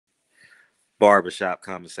Barbershop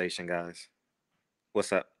conversation, guys.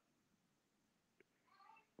 What's up?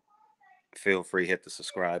 Feel free, hit the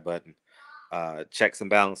subscribe button. Checks and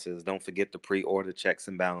balances. Don't forget to pre-order checks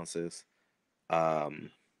and balances.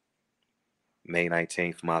 Um, May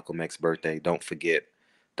 19th, Malcolm X's birthday. Don't forget.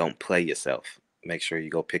 Don't play yourself. Make sure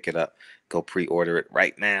you go pick it up. Go pre-order it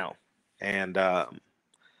right now. And I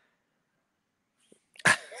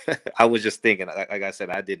was just thinking, like I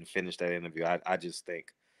said, I didn't finish that interview. I just think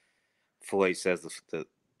Floyd says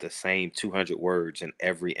the same 200 words in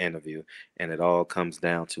every interview, and it all comes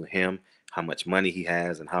down to him, how much money he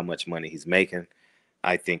has, and how much money he's making.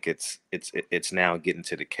 I think it's now getting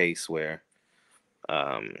to the case where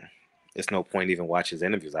um, it's no point even watch his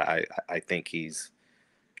interviews. I think he's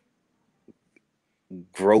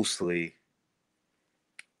grossly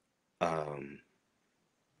um,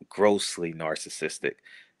 grossly narcissistic,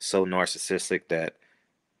 so narcissistic that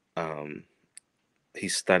um, he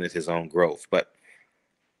stunted his own growth. But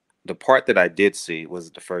the part that I did see was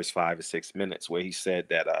the first 5 or 6 minutes where he said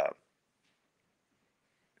that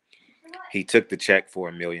he took the check for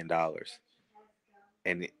 $1 million,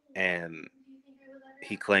 and and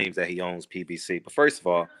he claims that he owns PBC. But first of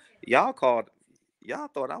all, y'all called y'all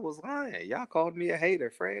thought I was lying. Y'all called me a hater.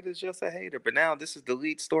 Fred is just a hater. But now this is the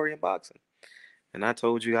lead story in boxing. And I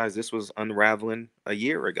told you guys this was unraveling a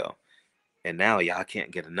year ago. And now y'all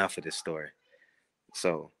can't get enough of this story.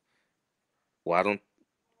 So why don't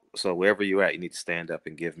so wherever you're at, you need to stand up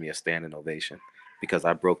and give me a standing ovation. Because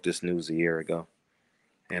I broke this news a year ago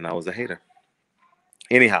and I was a hater.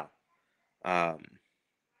 Anyhow, um,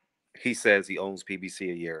 he says he owns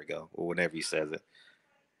PBC a year ago, or whenever he says it,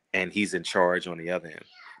 and he's in charge on the other end.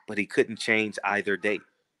 But he couldn't change either date.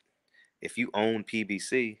 If you own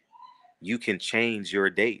PBC, you can change your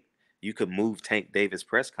date. You could move Tank Davis'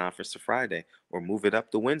 press conference to Friday or move it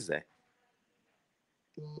up to Wednesday.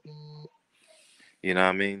 You know what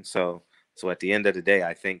I mean? So at the end of the day,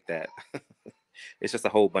 I think that it's just a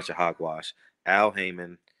whole bunch of hogwash. Al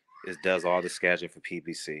Heyman does all the scheduling for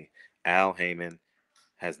PBC. Al Heyman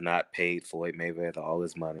has not paid Floyd Mayweather all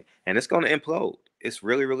his money, and it's going to implode. It's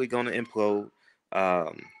really, really going to implode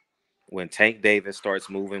when Tank Davis starts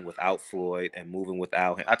moving without Floyd and moving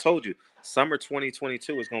without him. I told you, summer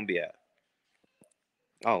 2022 is going to be at.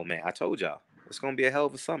 Oh man, I told y'all, it's going to be a hell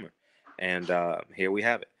of a summer, and here we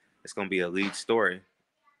have it. It's going to be a lead story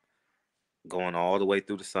going all the way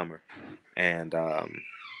through the summer, and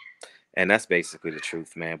that's basically the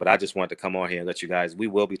truth, man. But I just wanted to come on here and let you guys. We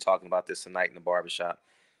will be talking about this tonight in the barbershop.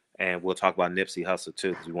 And we'll talk about Nipsey Hussle too,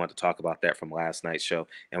 because we want to talk about that from last night's show.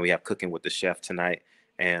 And we have Cooking with the Chef tonight.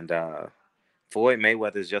 And Floyd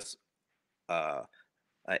Mayweather is just an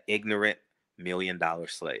ignorant $1 million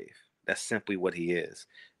slave. That's simply what he is.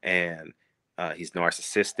 And he's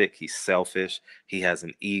narcissistic. He's selfish. He has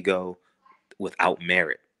an ego without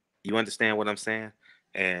merit. You understand what I'm saying?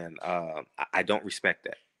 And I don't respect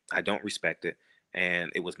that. I don't respect it.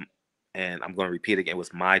 And it was, and I'm going to repeat again. It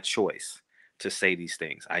was my choice to say these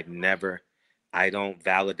things. I don't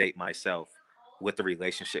validate myself with a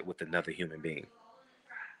relationship with another human being.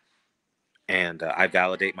 And I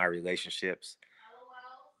validate my relationships.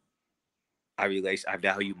 I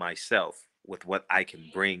value myself with what I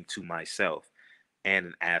can bring to myself and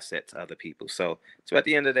an asset to other people. So at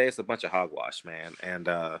the end of the day, it's a bunch of hogwash, man. And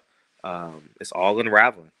it's all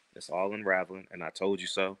unraveling. It's all unraveling. And I told you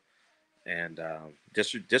so. And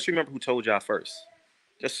just remember who told y'all first.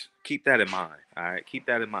 Just keep that in mind. All right, keep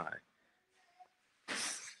that in mind.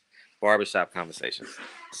 Barbershop conversations.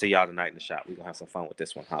 See y'all tonight in the shop. We're gonna have some fun with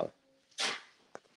this one. Holla.